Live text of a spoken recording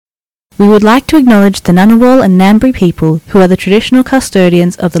We would like to acknowledge the Ngunnawal and Ngambri people who are the traditional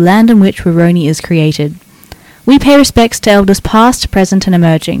custodians of the land on which Woroni is created. We pay respects to elders past, present and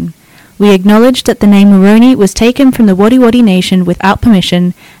emerging. We acknowledge that the name Woroni was taken from the Wadi Wadi nation without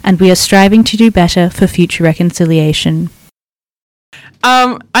permission, and we are striving to do better for future reconciliation.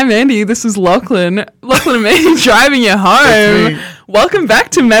 I'm Andy, this is Lachlan. Lachlan and me driving you home. Welcome back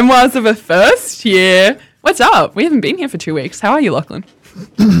to Memoirs of a First Year. What's up? We haven't been here for 2 weeks. How are you, Lachlan?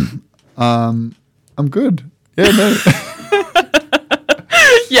 I'm good. Yeah, no.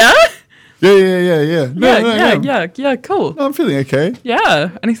 Yeah? Yeah. Yeah, cool. No, I'm feeling okay.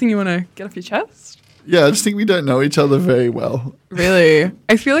 Yeah. Anything you want to get off your chest? Yeah, I just think we don't know each other very well. Really?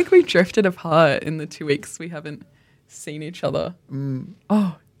 I feel like we drifted apart in the 2 weeks we haven't seen each other.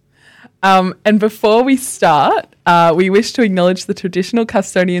 Oh. And before we start, we wish to acknowledge the traditional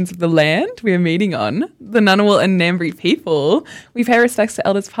custodians of the land we are meeting on, the Ngunnawal and Ngambri people. We pay respects to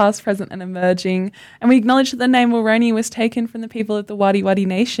elders past, present and emerging, and we acknowledge that the name Woroni was taken from the people of the Wadi Wadi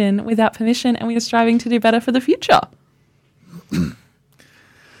nation without permission, and we are striving to do better for the future.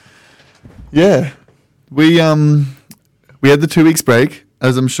 Yeah. We had the 2 weeks break,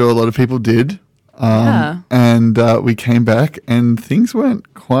 as I'm sure a lot of people did. And we came back and things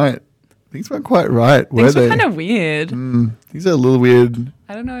weren't quite right, were they? Things were kind of weird. Things are a little weird.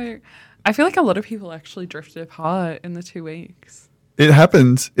 I don't know. I feel like a lot of people actually drifted apart in the 2 weeks. It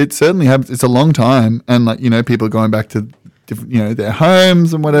happens. It certainly happens. It's a long time. And, people are going back to different, their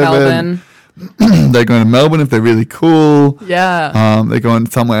homes and whatever. Melbourne. They're going to Melbourne if they're really cool. Yeah. They're going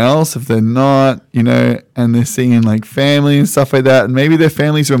somewhere else if they're not, and they're seeing family and stuff like that. And maybe their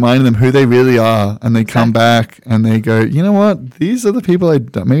family's reminding them who they really are. And they come back and they go, you know what? These are the people I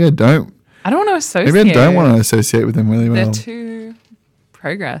don't want to associate. Maybe I don't want to associate with them really well. They're too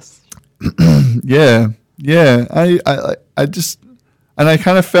progress. Yeah. I just, and I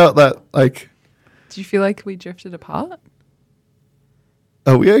kind of felt that Do you feel like we drifted apart?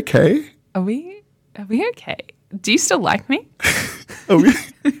 Are we okay? Are we okay? Do you still like me? Are we?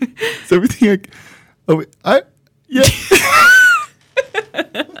 Is everything okay? Yeah.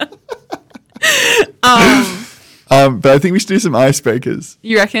 But I think we should do some icebreakers.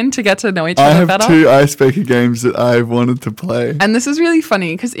 You reckon, to get to know each other better? I have 2 icebreaker games that I've wanted to play. And this is really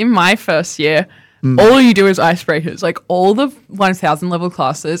funny because in my first year, all you do is icebreakers. All the 1,000 level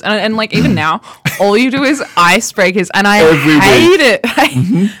classes, and even now, all you do is icebreakers, and I hate it.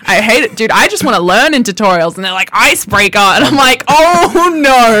 I hate it, dude. I just want to learn in tutorials, and they're like icebreaker, and I'm like, oh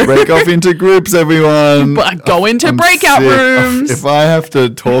no. Break off into groups, everyone. But go into breakout rooms. If I have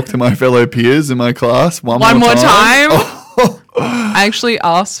to talk to my fellow peers in my class one more time. I actually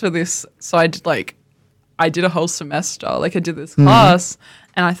asked for this, so I did a whole semester. I did this class.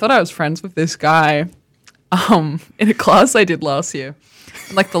 And I thought I was friends with this guy in a class I did last year.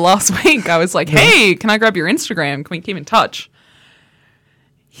 And the last week, I was like, hey, can I grab your Instagram? Can we keep in touch?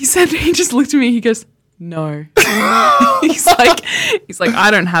 He just looked at me. He goes, no. He's like,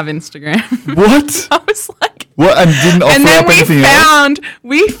 I don't have Instagram. What? I was like, what? And didn't offer up anything else?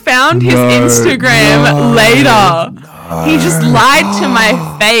 We found his Instagram later. No. He just lied to my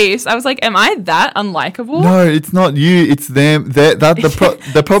face. I was like, am I that unlikable? No, it's not you. It's them. The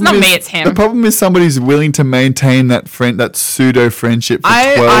problem it's not me, it's him. The problem is somebody's willing to maintain that pseudo friendship for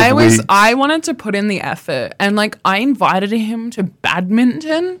 12 weeks. I wanted to put in the effort, and I invited him to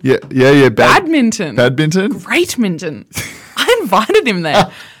badminton. Yeah. Badminton. Great minton. I invited him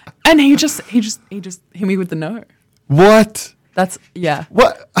there, and he just hit me with the no. What? Yeah.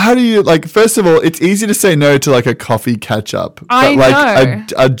 What? How do you, first of all, it's easy to say no to, a coffee catch-up. I know.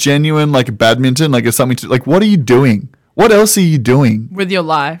 A genuine, badminton, it's something to, what are you doing? What else are you doing? With your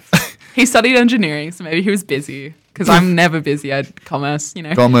life. He studied engineering, so maybe he was busy. Because I'm never busy at commerce,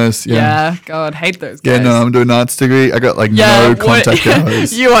 Commerce, yeah. Yeah, God, hate those guys. Yeah, no, I'm doing an arts degree. I got, no contact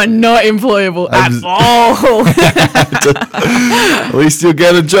hours. You are not employable at all. At least you'll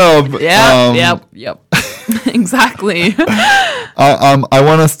get a job. Yep. Exactly. I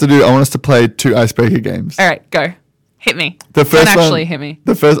want us to play 2 icebreaker games. All right, go. Hit me. The first Don't actually hit me.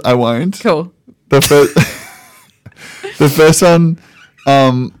 The first, I won't. Cool. The first one,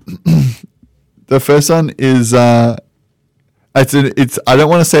 the first one is it's I don't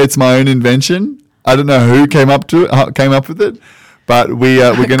want to say it's my own invention. I don't know who came up with it, but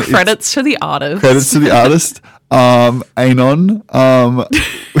we're gonna credits to the artist. Credits to the artist. Anon.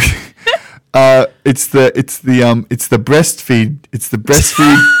 It's the breastfeed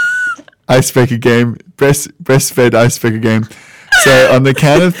icebreaker game. Breastfed icebreaker game. So on the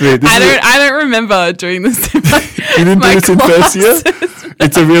count of 3, I don't remember doing this. You didn't do this in first year?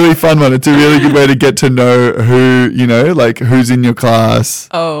 It's a really fun one. It's a really good way to get to know who, like who's in your class.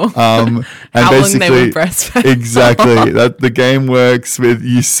 Oh. And How long basically, they were breastfed. Exactly. That the game works with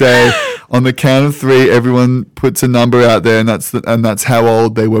you say on the count of 3, everyone puts a number out there, and that's how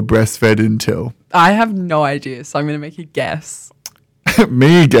old they were breastfed until. I have no idea, so I'm gonna make a guess.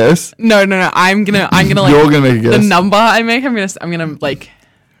 Me guess. No. I'm gonna like. You're gonna make a guess. The number I make, I'm gonna like.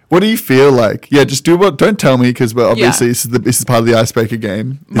 What do you feel like? Yeah, just do what. Don't tell me because obviously this is part of the icebreaker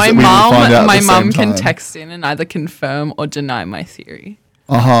game. My mom can text in and either confirm or deny my theory.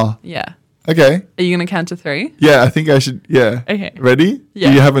 Yeah. Okay. Are you gonna count to 3? Yeah, I think I should. Yeah. Okay. Ready? Yeah.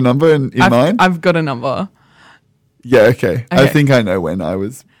 Do you have a number in mind? I've got a number. Yeah. Okay. I think I know when I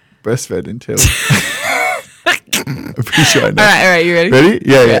was breastfed until. I'm pretty sure I know. All right. You ready? Ready?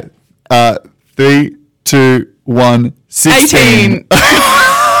 Yeah. 3, 2, 1. 16. 18.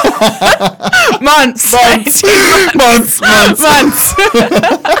 Months. Months.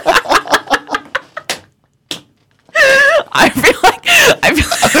 I feel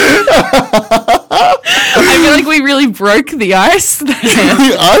like we really broke the ice there.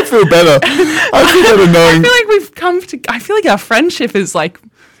 I feel better. Knowing. I feel like our friendship is like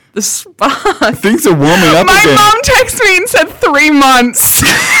the spark. Things are warming up My again. mom texted me and said 3 months.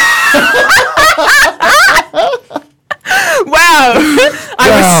 Wow. I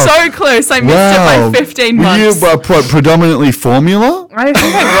was so close. I missed it by 15 months. Were you predominantly formula? I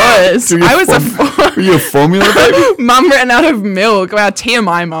think I was. I was Were you a formula baby? Mum ran out of milk. Wow,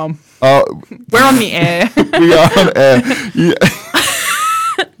 TMI, Mum. We're on the air. We are on air.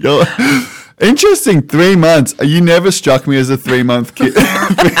 Interesting. 3 months. You never struck me as a 3-month kid.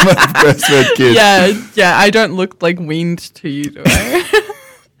 3-month breastfed kid. Yeah. I don't look like weaned to you, do I?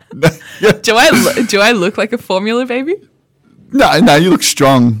 Yeah. Do I look like a formula baby? No, you look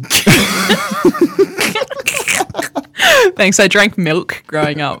strong. Thanks. I drank milk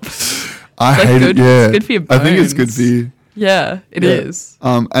growing up. I hate it. Yeah, it's good for your bones. I think it's good for you. Yeah, it is.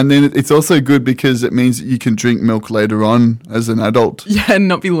 And then it's also good because it means that you can drink milk later on as an adult. Yeah, and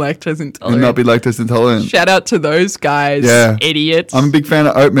not be lactose intolerant. Shout out to those guys. Yeah. Idiots. I'm a big fan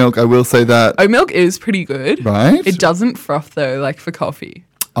of oat milk. I will say that. Oat milk is pretty good. Right? It doesn't froth though, like for coffee.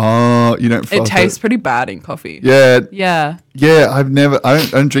 Oh, you don't froth it tastes pretty bad in coffee. Yeah. Yeah. Yeah, I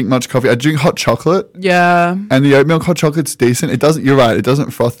don't drink much coffee. I drink hot chocolate. Yeah. And the oat milk hot chocolate's decent. You're right, it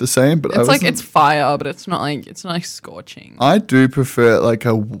doesn't froth the same, but it's fire, but it's not like scorching. I do prefer like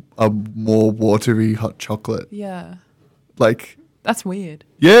a more watery hot chocolate. Yeah. Like that's weird.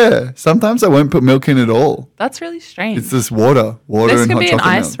 Yeah. Sometimes I won't put milk in at all. That's really strange. It's just water this and hot chocolate. This could be an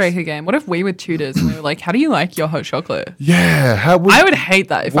icebreaker game. What if we were tutors and we were like, how do you like your hot chocolate? Yeah. I would hate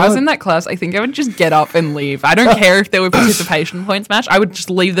that. If I was in that class, I think I would just get up and leave. I don't care if there were participation points matched. I would just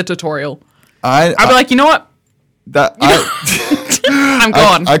leave the tutorial. I'd be like, you know what? I'm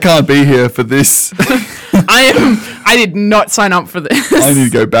gone. I can't be here for this. I did not sign up for this. I need to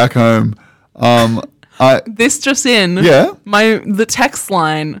go back home. This just in. Yeah. The text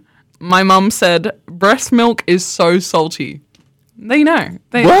line, my mum said, breast milk is so salty. There you know.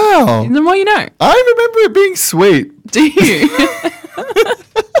 Wow. The more you know. I remember it being sweet. Do you?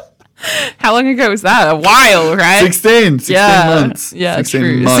 How long ago was that? A while, right? 16 months. Yeah, 16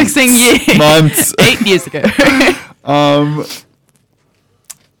 true. months. 16 years. Months. 8 years ago. I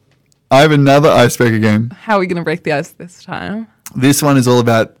have another icebreaker game. How are we going to break the ice this time? This one is all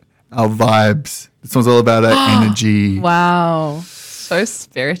about our vibes. This one's all about our energy. Wow. So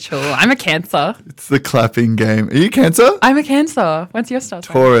spiritual. I'm a Cancer. It's the clapping game. Are you Cancer? I'm a Cancer. What's your star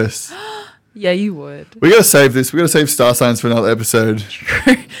sign? Taurus. Yeah, you would. We got to save this. We got to save star signs for another episode.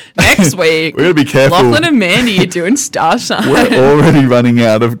 Next week. We got to be careful. Lachlan and Mandy, you're doing star signs. We're already running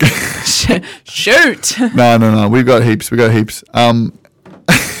out of... Shoot. No. We've got heaps.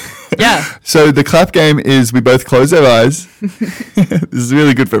 Yeah. So the clap game is we both close our eyes. This is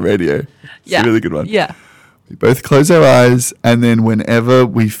really good for radio. It's a really good one. Yeah. We both close our eyes, and then whenever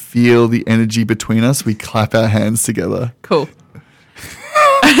we feel the energy between us, we clap our hands together. Cool.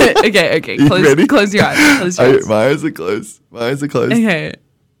 Okay. Ready? Close your eyes. My eyes are closed. Okay.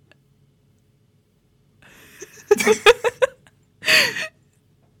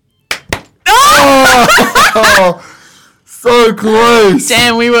 Oh, so close.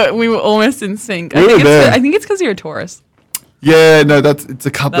 Damn, we were almost in sync. I think it's because you're a Taurus. Yeah, no, that's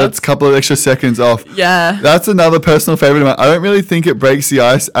a couple of extra seconds off. Yeah. That's another personal favorite of mine. I don't really think it breaks the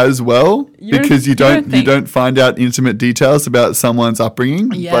ice as well because you don't find out intimate details about someone's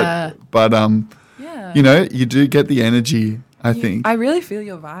upbringing. Yeah. But yeah. You do get the energy, I think. I really feel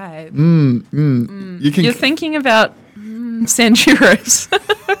your vibe. You're thinking about Sanchuros.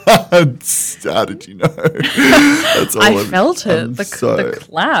 How did you know? That's all I felt it. The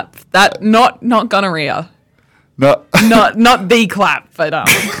clap. That not gonorrhea. No. Not the clap, but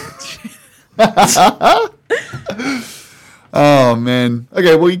Oh man.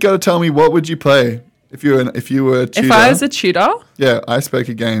 Okay, well you got to tell me, what would you play if you were a tutor? If I was a tutor? Yeah,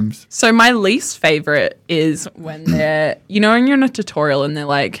 Icebreaker games. So my least favorite is when they're, when you're in a tutorial and they're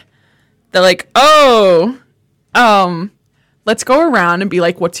like, oh, let's go around and be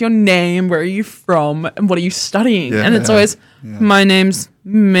like, what's your name? Where are you from? And what are you studying? Yeah, and it's always, my name's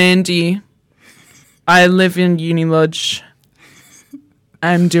Mandy. I live in Unilodge.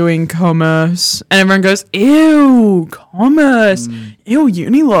 I'm doing commerce. And everyone goes, ew, commerce. Ew,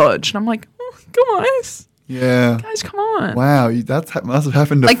 Unilodge. And I'm like, oh, guys. Yeah. Guys, come on. Wow, that must have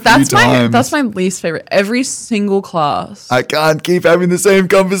happened a few that's times. That's my least favorite. Every single class. I can't keep having the same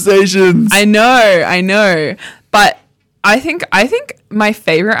conversations. I know. But I think my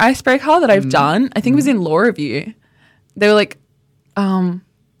favorite icebreaker that I've done, I think was in law review. They were like,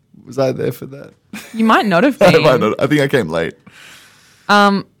 was I there for that? You might not have been. I think I came late.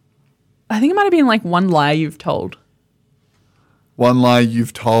 I think it might have been like one lie you've told. One lie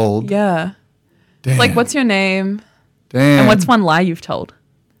you've told? Yeah. Damn. Like, what's your name? Damn. And what's one lie you've told?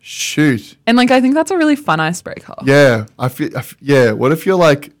 Shoot. And like, I think that's a really fun icebreaker. Yeah. I feel. Yeah. What if you're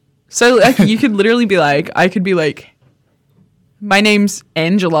like? So like, you could literally be like, I could be like, my name's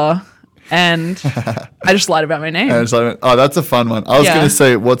Angela, and I just lied about my name. And it's like, oh, that's a fun one. I was gonna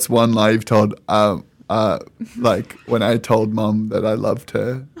say, what's one lie you've told? Like when I told Mum that I loved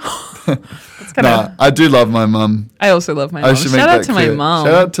her. I do love my mum. I also love my mum. Shout out to my mum.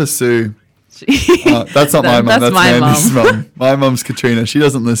 Shout out to Sue. That's not my mum. That's Mandy's mum. My mum's Katrina. She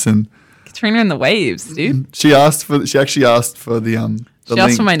doesn't listen. Katrina and the Waves, dude. She actually asked for the She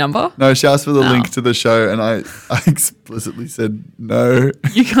asked for my number? No, she asked for the link to the show, and I explicitly said no.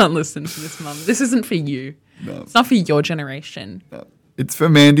 You can't listen to this, Mum. This isn't for you. No. It's not for your generation. No. It's for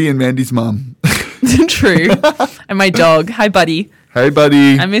Mandy and Mandy's mum. True. And my dog. Hi, buddy. Hey,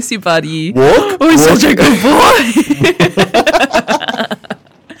 buddy. I miss you, buddy. Walk. Oh, he's such a good boy.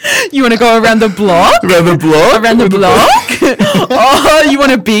 You want to go around the block? Around the block? Around the block? Oh, you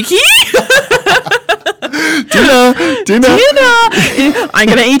want a biggie? Dinner. I'm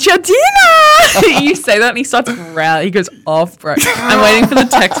going to eat your dinner. You say that and he starts growling. He goes off, bro. I'm waiting for the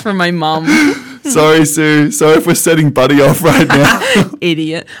text from my mum. Sorry, Sue. Sorry if we're setting Buddy off right now.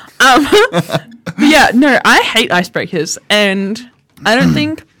 Idiot. Yeah, no, I hate icebreakers, and I don't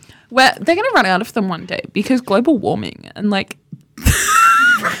think they're going to run out of them one day because global warming and like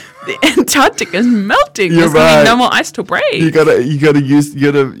the Antarctica is melting. There's going to be no more ice to break. You gotta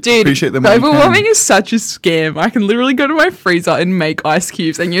appreciate them. Global warming is such a scam. I can literally go to my freezer and make ice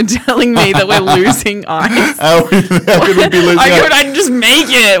cubes, and you're telling me that we're losing ice. How could we be losing ice? I can just make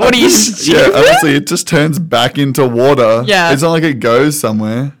it. What are you, stupid? Yeah, honestly, it just turns back into water. Yeah. It's not like it goes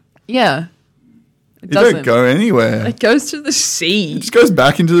somewhere. Yeah. It don't go anywhere. It goes to the sea. It just goes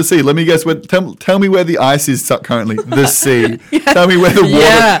back into the sea. Let me guess. Tell me where the ice is currently. The sea. Yeah. Tell me where the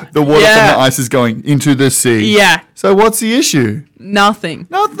water from the ice is going into the sea. Yeah. So what's the issue? Nothing.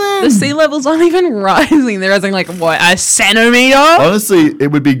 Nothing. The sea levels aren't even rising. They're rising like, what, a centimetre? Honestly,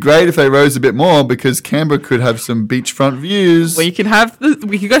 it would be great if they rose a bit more because Canberra could have some beachfront views. We could go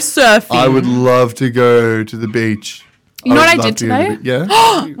surfing. I would love to go to the beach. You know what I did today? Yeah.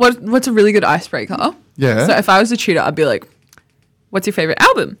 What's a really good icebreaker? Yeah. So if I was a tutor, I'd be like, what's your favourite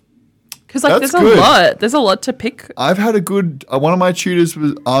album? Because like That's there's good. a lot. There's a lot to pick. I've had a good. One of my tutors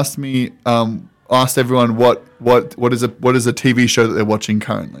asked everyone what is a TV show that they're watching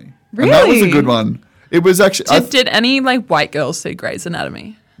currently. Really? And that was a good one. It was actually. Did any like white girls see Grey's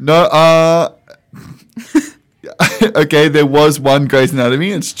Anatomy? No. Okay, there was one Grey's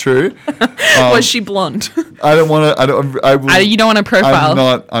Anatomy. It's true. Was she blonde? I don't want to. You don't want to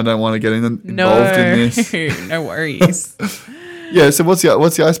profile. I don't want to get involved in this. No worries. Yeah. So what's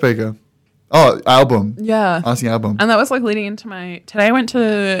the icebreaker? Oh, album. Yeah. Asking album. And that was like leading into today I went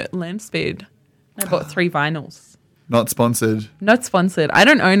to Landspeed. I bought 3 vinyls. Not sponsored. Not sponsored. I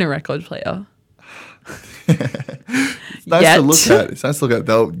don't own a record player. It's nice to look at. It's nice to look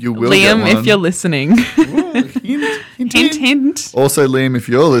at. You will Liam, get one. if you're listening. Ooh, hint. Also, Liam, if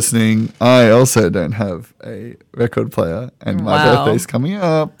you're listening, I also don't have a record player, and my birthday's coming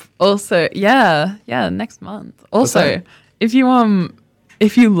up. Also, yeah, next month. Also, if you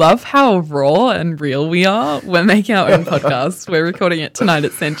love how raw and real we are, we're making our own podcast. We're recording it tonight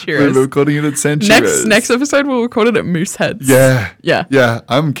at Centuris. We're recording it at Centuris. Next episode, we'll record it at Mooseheads. Yeah.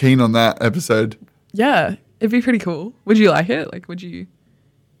 I'm keen on that episode. Yeah, it'd be pretty cool. Would you like it? Like, would you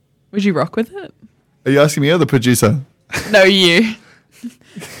rock with it? Are you asking me or the producer? No, you.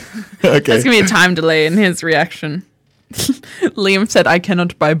 Okay. There's going to be a time delay in his reaction. Liam said, I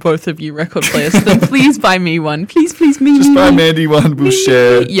cannot buy both of you record players. Then please buy me one. Please, me. Just buy Mandy one. We'll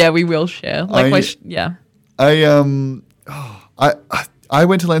share. Yeah, we will share. Yeah. I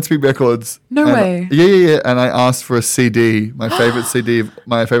went to Landspeed Records. No way. Yeah. And I asked for a CD, my favorite CD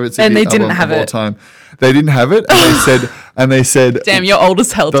And they didn't album have of all it. time. They didn't have it, and they said, Damn, you're old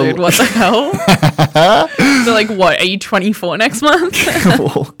as hell, dude. What the hell? They're like, what? Are you 24 next month?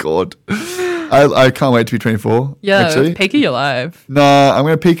 Oh God, I can't wait to be 24. Yeah, actually. peak of your life. Nah, I'm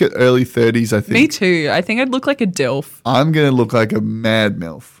gonna peak at early 30s. I think. Me too. I think I'd look like a DILF. I'm gonna look like a mad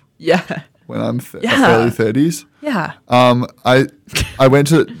MILF Yeah. when I'm Yeah. early 30s. Yeah. I went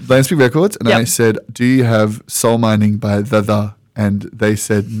to Landspeed Records and Yep. I said, "Do you have Soul Mining by The?" And they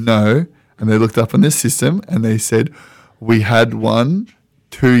said no. And they looked up on this system and they said, "We had one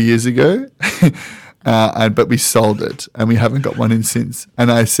 2 years ago, but we sold it and we haven't got one in since."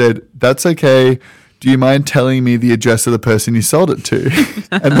 And I said, "That's okay. Do you mind telling me the address of the person you sold it to?"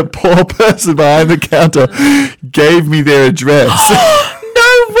 And the poor person behind the counter gave me their address.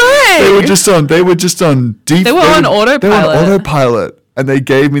 No way. They were just on deep. They were on autopilot. They were on autopilot, and they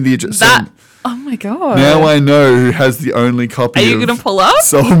gave me the address. Oh my God. Now I know who has the only copy. Are you of going to pull up?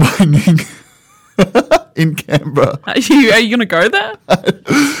 Soul Mining in Canberra? Are you going to go there?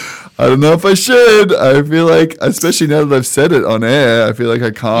 I don't know if I should. I feel like, especially now that I've said it on air, I feel like I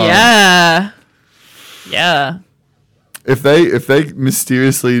can't. Yeah. If they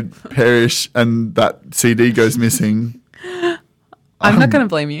mysteriously perish and that CD goes missing, I'm not going to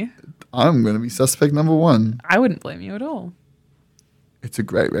blame you. I'm going to be suspect number one. I wouldn't blame you at all. It's a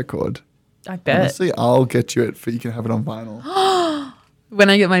great record. I bet. Honestly, I'll get you it you can have it on vinyl. When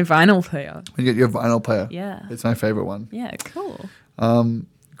I get my vinyl player. When you get your vinyl player. Yeah. It's my favorite one. Yeah, cool.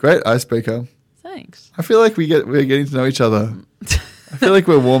 Great icebreaker. Thanks. I feel like we're getting to know each other. I feel like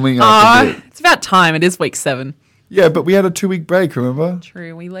we're warming up a bit. It's about time. It is week 7. Yeah, but we had a 2-week break, remember?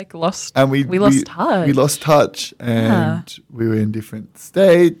 True. We lost. And we lost touch. We lost touch, and we were in different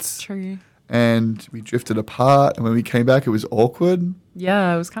states. True. And we drifted apart. And when we came back, it was awkward.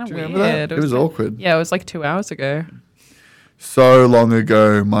 Yeah, it was kind of Do you weird. remember that? It was awkward. Yeah, it was like 2 hours ago. So long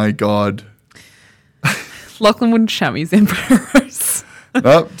ago, my God. Lachlan wouldn't shout me Zamperos.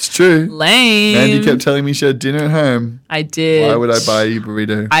 No, it's true. Lame. Mandy kept telling me she had dinner at home. I did. Why would I buy you a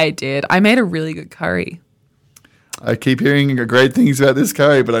burrito? I did. I made a really good curry. I keep hearing great things about this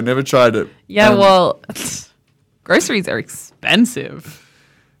curry, but I never tried it. Yeah, well, groceries are expensive.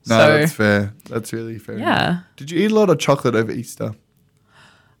 No, so, that's fair. That's really fair. Yeah. Enough. Did you eat a lot of chocolate over Easter?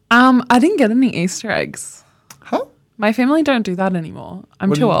 I didn't get any Easter eggs. Huh? My family don't do that anymore.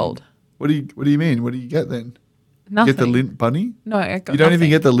 I'm too old. What do you mean? What do you get then? Nothing. You get the lint bunny? No, I got You don't nothing. even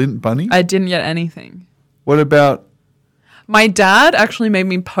get the lint bunny? I didn't get anything. What about... My dad actually made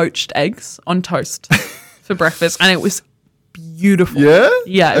me poached eggs on toast for breakfast, and it was beautiful. Yeah?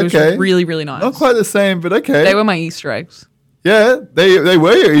 Yeah, it was really, really nice. Not quite the same, but okay. They were my Easter eggs. Yeah, they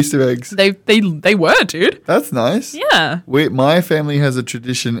were your Easter eggs. They were, dude. That's nice. Yeah. My family has a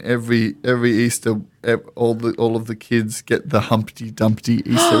tradition every Easter. All of the kids get the Humpty Dumpty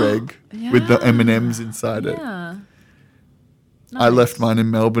Easter egg with the M&Ms inside it. Yeah. I left mine in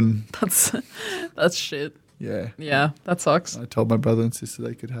Melbourne. That's shit. Yeah. Yeah, that sucks. I told my brother and sister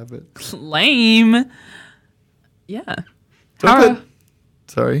they could have it. Lame. Yeah.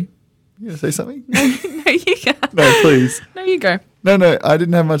 Sorry. You gonna say something? No, you go. No, please. No, you go. No, I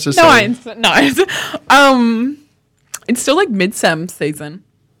didn't have much to say. No. It's still like mid-sem season.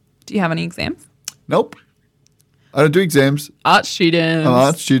 Do you have any exams? Nope. I don't do exams. Art students. I'm an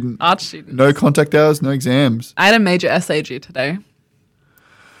art student. Art students. No contact hours, no exams. I had a major essay due today.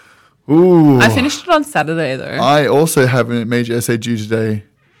 Ooh. I finished it on Saturday though. I also have a major essay due today.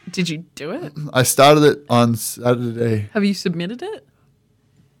 Did you do it? I started it on Saturday. Have you submitted it?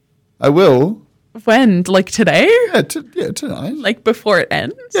 I will. When? Like today? Yeah, tonight. Like before it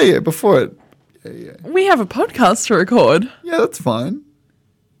ends? Yeah, before it. Yeah. We have a podcast to record. Yeah, that's fine.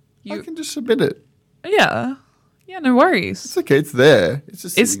 I can just submit it. Yeah. Yeah, no worries. It's okay. It's there. It's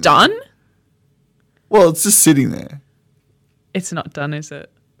just. It's done? There. Well, it's just sitting there. It's not done, is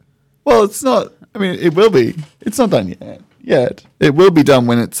it? Well, it's not. I mean, it will be. It's not done yet. It will be done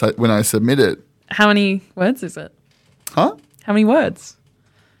when I submit it. How many words is it? Huh? How many words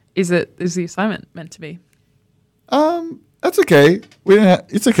is the assignment meant to be? That's okay.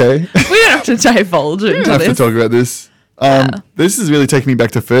 It's okay. We don't have to divulge into We don't have this. to talk about this. This is really taking me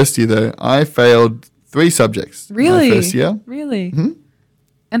back to first year, though. I failed 3 subjects. Really? In my first year. Really? Mm-hmm.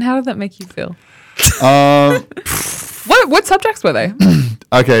 And how did that make you feel? What subjects were they?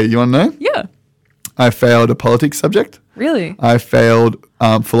 Okay, you want to know? Yeah. I failed a politics subject. Really? I failed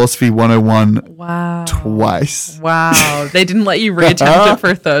philosophy 101 Wow. twice. Wow. They didn't let you reattempt it for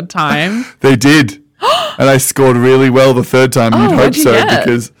a third time. They did. And I scored really well the third time. You'd hope what'd you so get?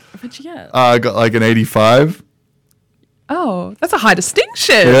 because What'd you get? I got like an 85. Oh, that's a high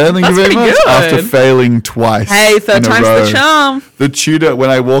distinction. Yeah, thank that's you very pretty much. good. After failing twice. Hey, third in a time's row. the charm. The tutor, when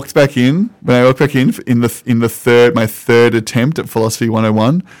I walked back in my third attempt at philosophy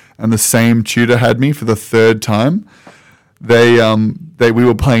 101, and the same tutor had me for the third time. We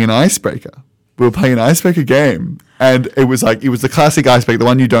were playing an icebreaker. We were playing an icebreaker game, and it was the classic icebreaker, the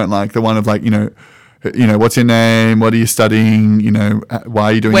one you don't like, the one of like, what's your name? What are you studying? Why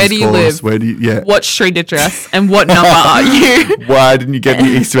are you doing Where this do you course? live? Where do you, yeah. What street address and what number are you? Why didn't you get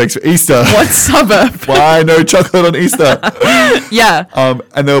any Easter eggs for Easter? What suburb? Why no chocolate on Easter? Yeah.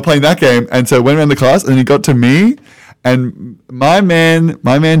 And they were playing that game, and so I went around the class, and he got to me, and my man,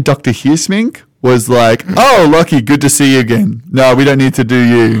 Dr. Huesmink, was like, "Oh, Lockie, good to see you again. No, we don't need to do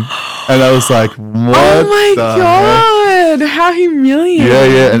you." And I was like, "What? Oh my the heck?" God. How humiliating.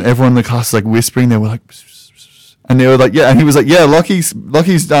 Yeah. And everyone in the class was like whispering. They were like, and they were like, "Yeah." And he was like, "Yeah, Lockie's."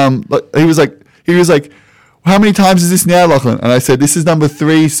 He was like, "How many times is this now, Lachlan?" And I said, "This is number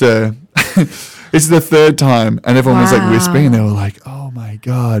 3, sir." This is the third time. And everyone was like whispering, and they were like, "Oh my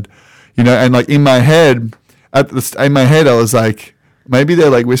God," And like in my head, I was like, maybe they're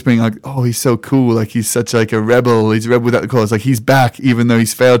like whispering like, "Oh, he's so cool. Like he's such like a rebel. He's a rebel without the cause. Like he's back even though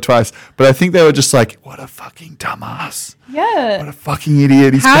he's failed twice." But I think they were just like, "What a fucking dumbass. Yeah. What a fucking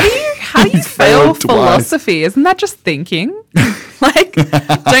idiot. He's How back. do you He's fail failed twice." philosophy? Isn't that just thinking? Like,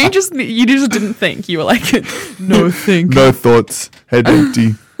 you just didn't think. You were like, no thinking. No thoughts. Head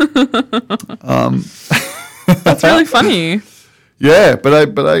empty. That's really funny. Yeah, but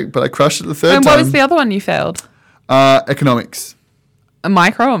I crushed it the third And time. what was the other one you failed? Economics. A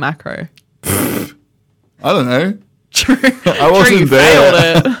micro or macro? I don't know. True. I wasn't you there.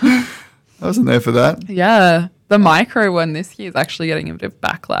 failed it. I wasn't there for that. Yeah. The micro one this year is actually getting a bit of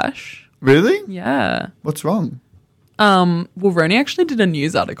backlash. Really? Yeah. What's wrong? Well, Roni actually did a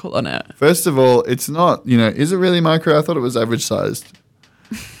news article on it. First of all, it's not, is it really micro? I thought it was average sized.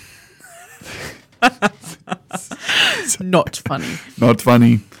 Not funny. Not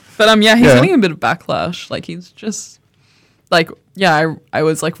funny. But he's Yeah. getting a bit of backlash. Like he's just like, yeah, I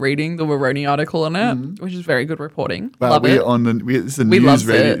was like reading the Roni article on it, which is very good reporting. Wow, Love it. It's a We news loves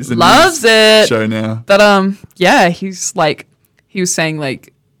radio. it. It's a Loves news it. show now. But yeah, he was saying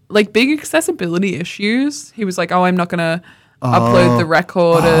like big accessibility issues. He was like, "Oh, I'm not gonna upload the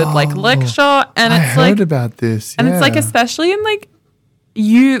recorded like lecture," and I it's heard like, about this. and it's like yeah. especially in like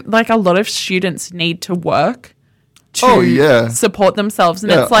a lot of students need to work to Oh, yeah. support themselves,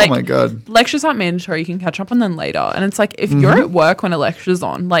 and Yeah, it's like, oh my God. lectures aren't mandatory. You can catch up on them later, and it's like if you're at work when a lecture's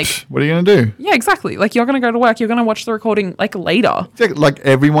on, like. What are you going to do? Yeah, exactly. Like you're gonna go to work, you're gonna watch the recording like later. Like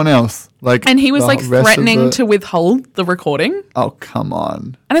everyone else. And he was the like rest of threatening to withhold the recording. Oh, come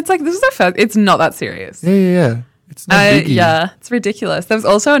on. And it's like, this is the first, it's not that serious. Yeah. It's not biggie. Yeah, it's ridiculous. There was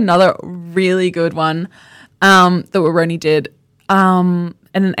also another really good one that Roni did.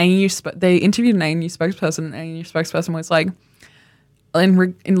 And they interviewed an ANU spokesperson, and the ANU spokesperson was like, in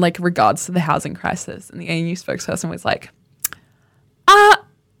regards to the housing crisis, and the ANU spokesperson was like,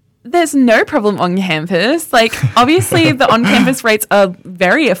 there's no problem on campus. Like, obviously, the on-campus rates are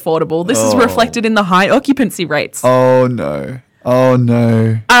very affordable. This is reflected in the high occupancy rates. Oh, no.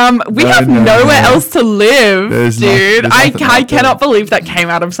 We have nowhere else to live, There's dude. nothing I out there. cannot believe that came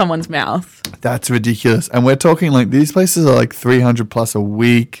out of someone's mouth. That's ridiculous. And we're talking like these places are like 300 plus a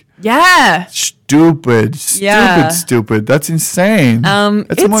week. Yeah. Stupid. That's insane.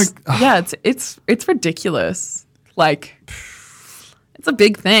 It's ridiculous. Like, it's a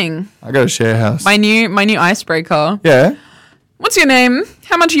big thing. I got a share house. My new icebreaker. Yeah. What's your name?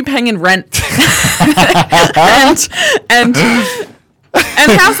 How much are you paying in rent? and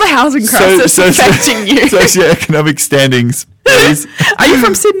how's the housing crisis affecting you? Socioeconomic standings, please. Are you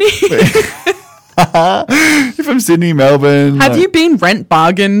from Sydney? You're from Sydney, Melbourne. Have you been rent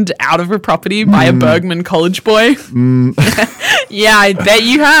bargained out of a property by a Bergman college boy? Yeah, I bet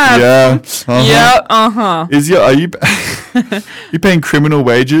you have. Yeah. Yeah, Are you you paying criminal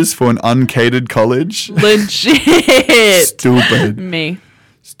wages for an uncatered college? Legit. Stupid. Me.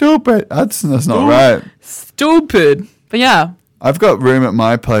 Stupid. That's not right. Stupid. But yeah. I've got room at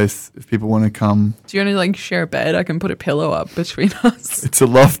my place if people want to come. Do you want to like share a bed? I can put a pillow up between us. It's a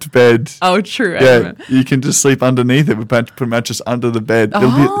loft bed. Oh, true. Yeah, you can just sleep underneath it. We put a mattress under the bed. It's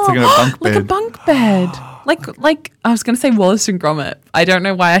like a bunk bed. Like a bunk bed. Like I was going to say Wallace and Gromit. I don't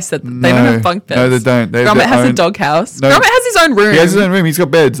know why I said that. They don't have bunk beds. No, they don't. They have Gromit their has a own- doghouse. No. Gromit has his own room. He has his own room. He's got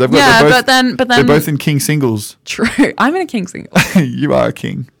beds. They've got, Yeah, they're both, but then they're both in king singles. True. I'm in a king single. You are a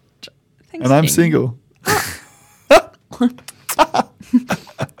king. Thanks, And I'm king. single.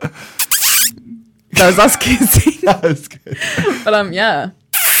 That was us kissing. That's good. But yeah.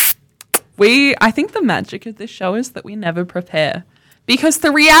 I think the magic of this show is that we never prepare. Because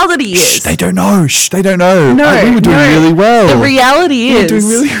the reality is They don't know. They don't know. No, we were doing no. really well. The reality We were is doing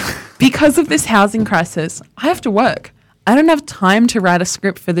really well. because of this housing crisis, I have to work. I don't have time to write a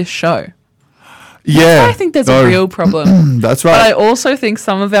script for this show. Yeah. I think there's no. a real problem. That's But I right. also think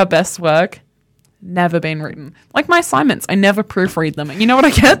some of our best work never been written. Like my assignments, I never proofread them. And you know what I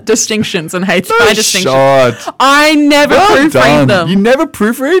get? Distinctions and hates my distinctions. Shot. I never Well proofread done. them. You never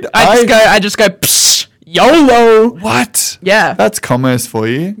proofread? I just go psh, YOLO. What? Yeah. That's commerce for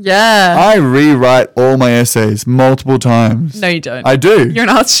you. Yeah. I rewrite all my essays multiple times. No, you don't. I do. You're an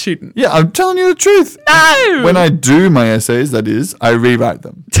art student. Yeah, I'm telling you the truth. No. When I do my essays, that is, I rewrite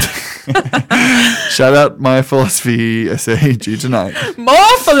them. Shout out my philosophy essay due tonight.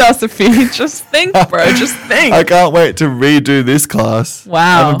 More philosophy. Just think, bro. Just think. I can't wait to redo this class.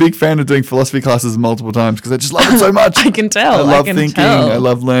 Wow. I'm a big fan of doing philosophy classes multiple times because I just love it so much. I can tell. I love can thinking. tell. I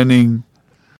love learning.